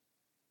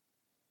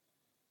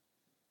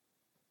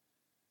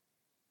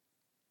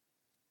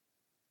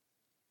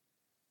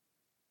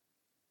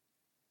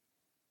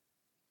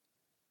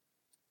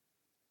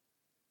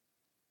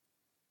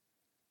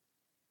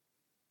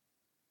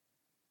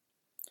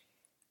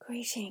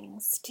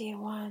Greetings, dear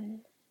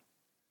one.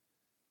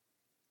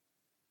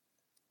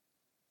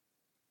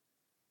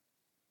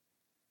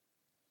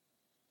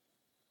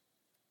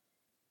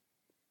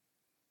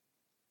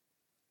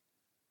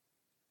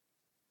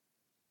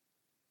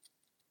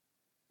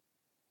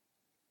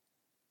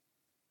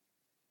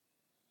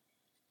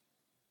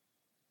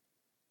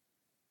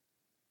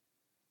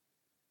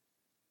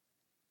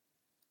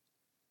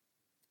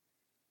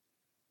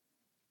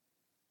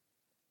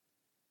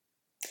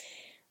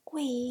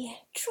 We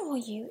draw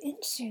you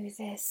into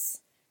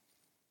this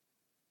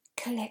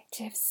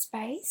collective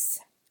space,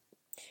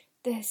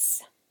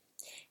 this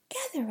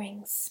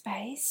gathering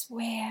space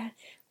where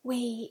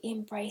we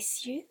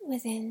embrace you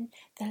within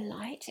the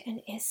light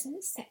and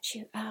essence that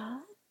you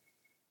are.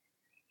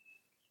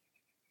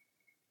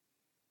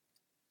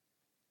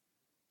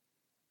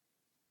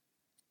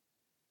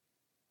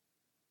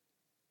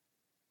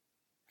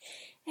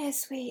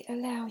 As we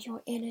allow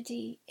your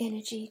energy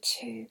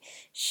to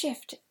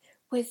shift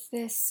with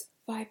this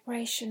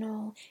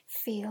vibrational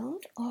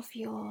field of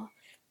your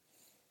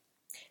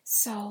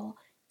soul,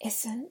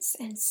 essence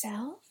and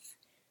self,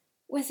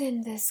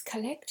 within this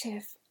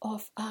collective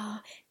of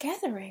our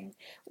gathering,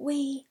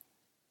 we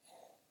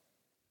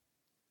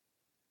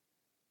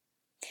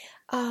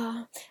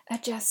are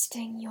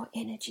adjusting your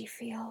energy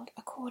field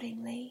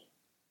accordingly.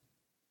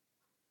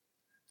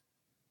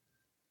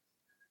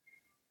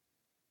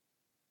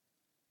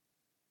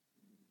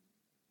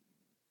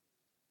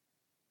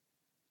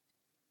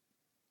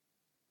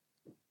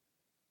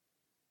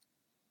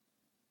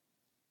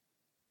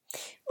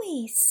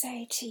 We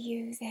say to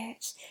you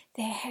that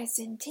there has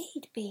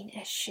indeed been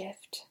a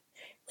shift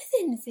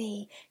within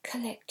the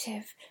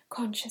collective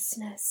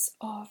consciousness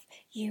of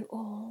you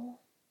all.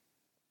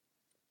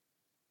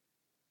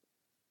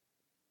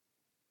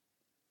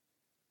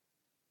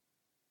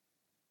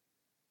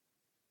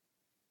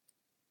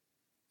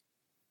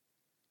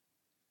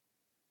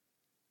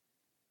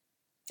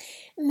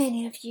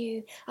 Many of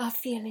you are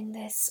feeling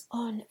this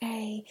on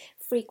a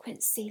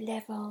frequency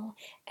level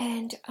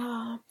and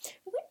are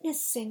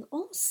witnessing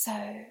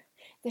also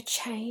the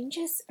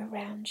changes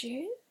around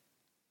you.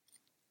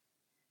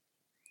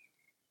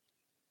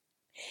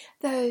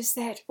 Those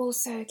that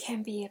also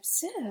can be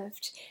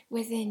observed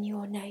within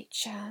your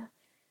nature,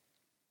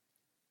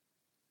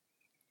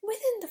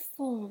 within the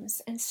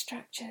forms and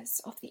structures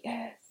of the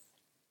earth.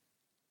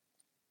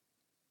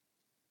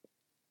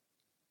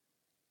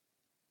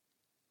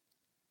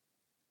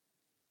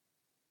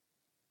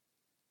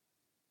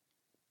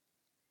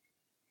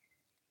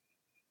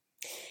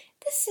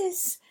 This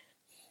is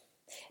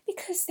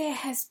because there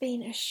has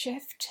been a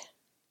shift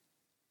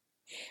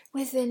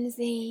within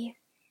the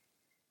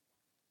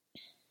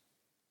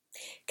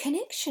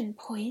connection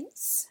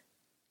points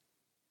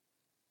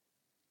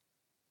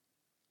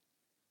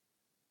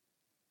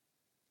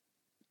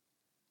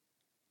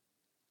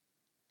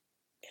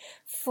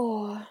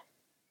for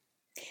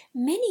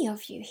many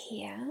of you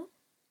here.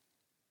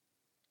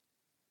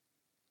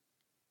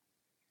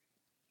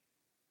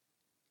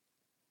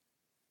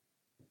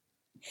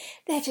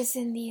 That is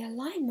in the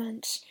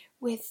alignment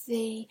with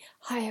the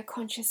higher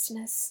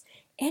consciousness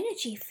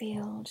energy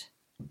field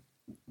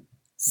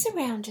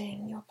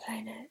surrounding your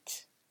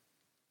planet.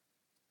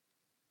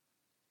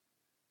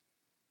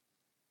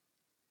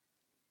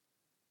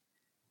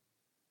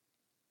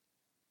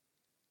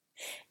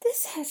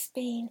 This has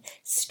been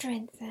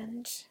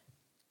strengthened.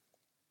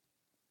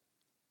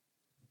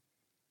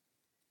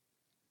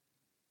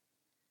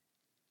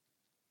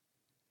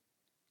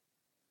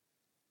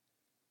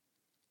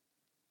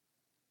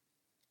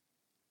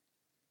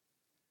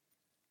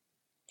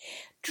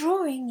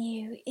 Drawing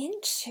you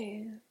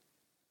into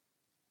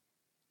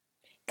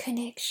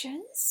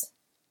connections,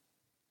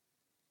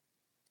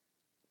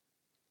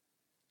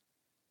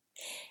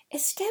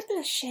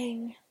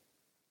 establishing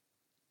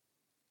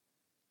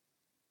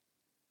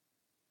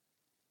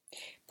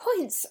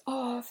points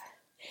of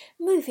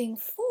moving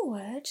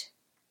forward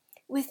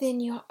within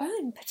your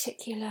own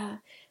particular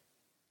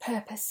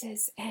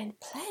purposes and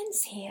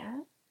plans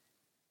here,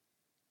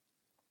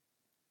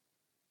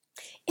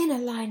 in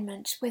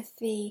alignment with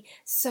the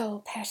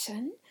soul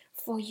pattern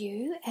for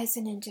you as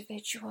an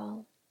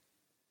individual.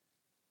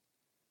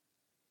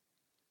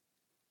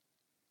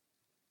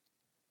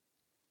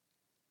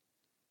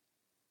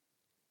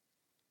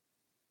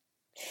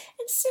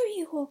 And so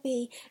you will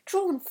be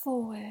drawn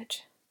forward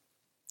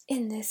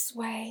in this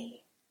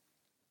way.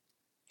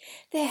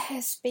 There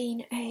has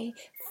been a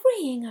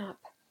freeing up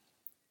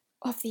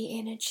of the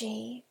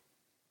energy,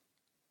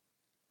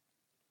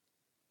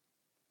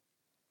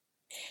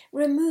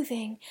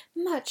 removing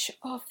much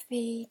of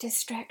the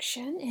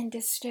distraction and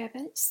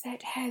disturbance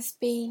that has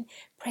been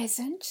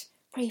present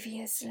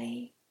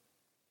previously,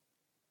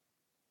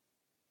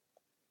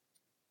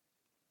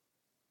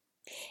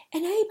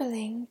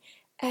 enabling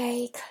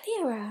a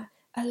clearer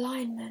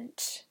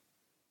alignment.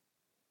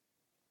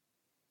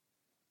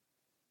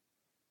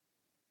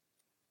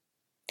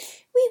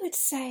 We would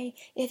say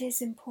it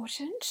is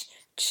important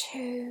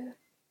to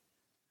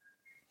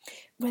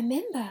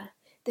remember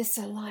this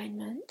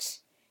alignment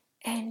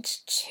and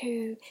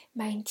to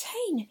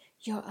maintain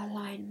your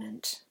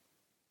alignment.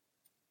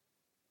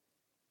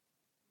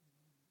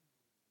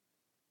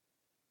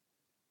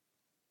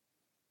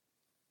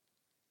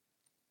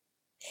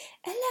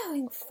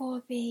 Allowing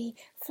for the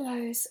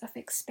flows of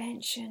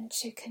expansion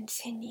to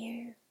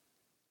continue.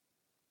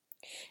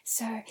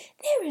 So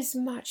there is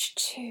much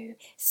to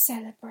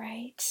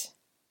celebrate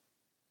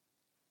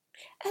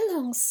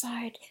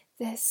alongside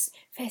this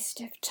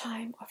festive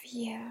time of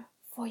year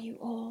for you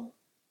all.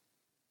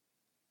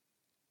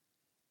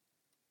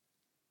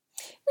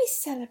 We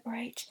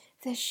celebrate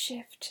this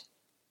shift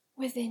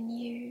within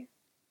you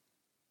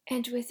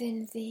and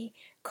within the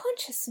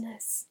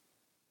consciousness.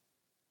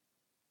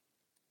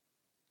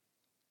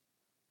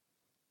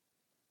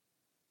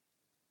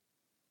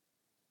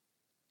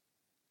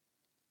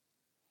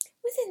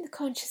 Within the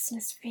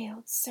consciousness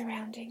fields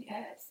surrounding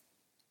Earth.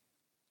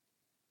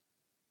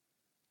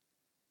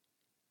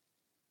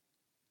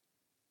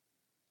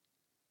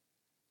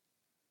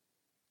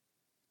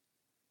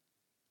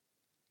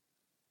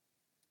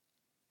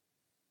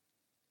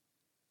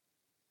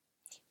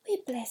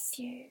 We bless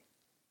you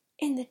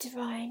in the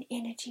divine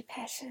energy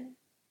pattern.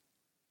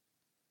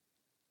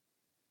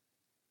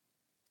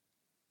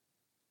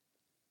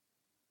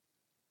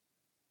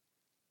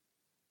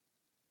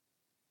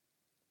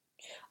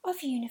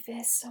 Of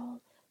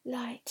universal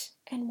light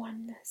and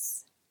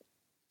oneness.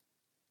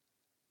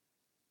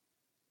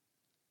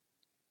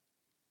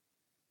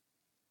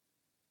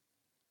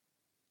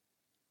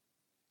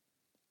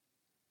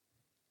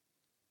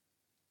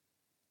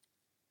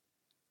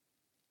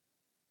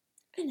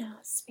 And now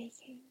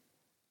speaking.